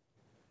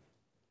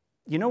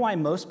 You know why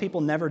most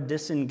people never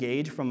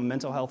disengage from a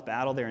mental health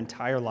battle their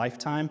entire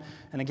lifetime?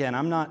 And again,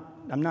 I'm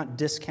not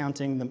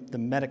discounting the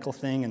medical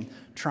thing and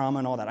trauma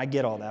and all that. I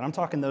get all that. I'm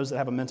talking those that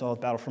have a mental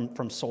health battle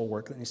from soul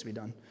work that needs to be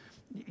done.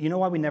 You know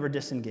why we never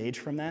disengage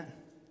from that?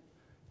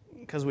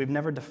 Because we've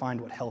never defined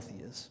what healthy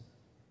is.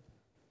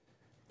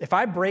 If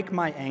I break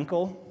my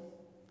ankle,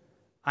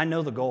 I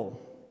know the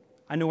goal.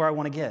 I know where I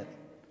want to get.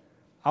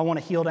 I want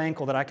a healed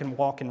ankle that I can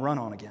walk and run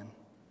on again.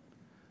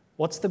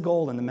 What's the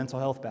goal in the mental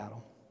health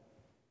battle?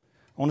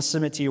 I want to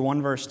submit to you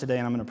one verse today,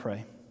 and I'm going to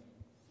pray.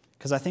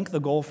 Because I think the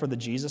goal for the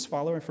Jesus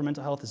follower and for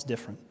mental health is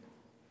different.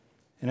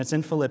 And it's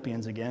in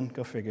Philippians again,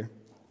 go figure.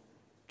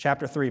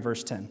 Chapter 3,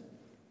 verse 10.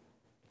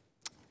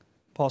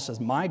 Paul says,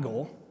 my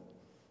goal,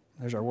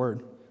 there's our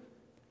word,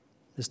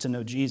 is to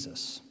know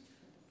Jesus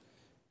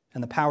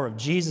and the power of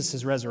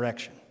Jesus'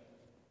 resurrection.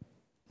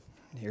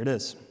 And here it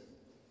is,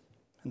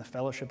 and the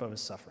fellowship of his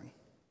suffering.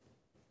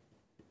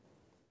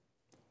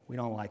 We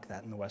don't like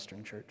that in the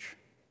Western church.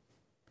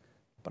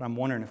 But I'm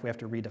wondering if we have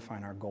to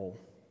redefine our goal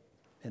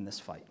in this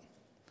fight.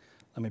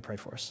 Let me pray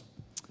for us.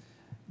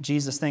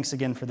 Jesus, thanks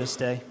again for this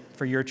day,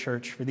 for your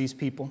church, for these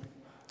people.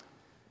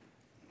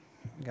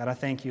 God, I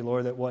thank you,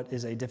 Lord, that what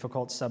is a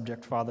difficult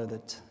subject, Father,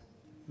 that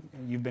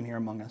you've been here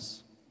among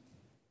us.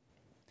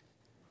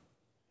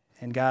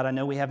 And God, I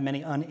know we have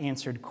many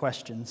unanswered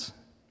questions.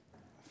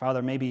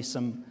 Father, maybe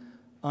some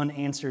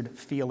unanswered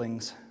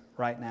feelings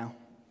right now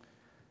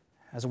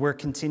as we're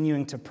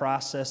continuing to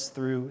process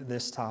through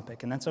this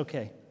topic, and that's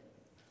okay.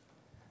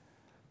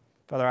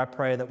 Father, I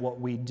pray that what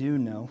we do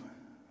know,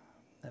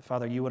 that,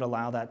 Father, you would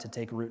allow that to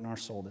take root in our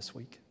soul this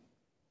week.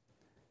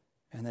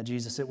 And that,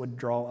 Jesus, it would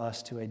draw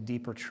us to a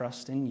deeper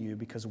trust in you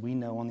because we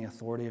know on the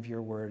authority of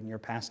your word and your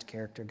past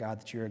character,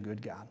 God, that you're a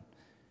good God.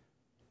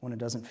 When it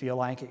doesn't feel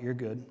like it, you're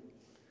good.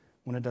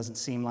 When it doesn't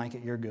seem like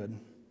it, you're good.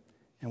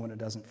 And when it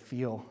doesn't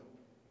feel,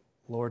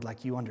 Lord,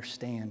 like you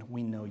understand,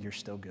 we know you're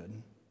still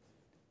good.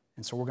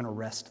 And so we're going to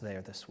rest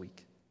there this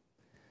week.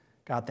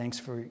 God, thanks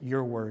for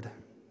your word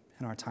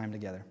and our time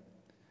together.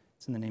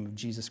 It's in the name of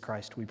Jesus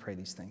Christ we pray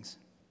these things.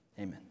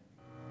 Amen.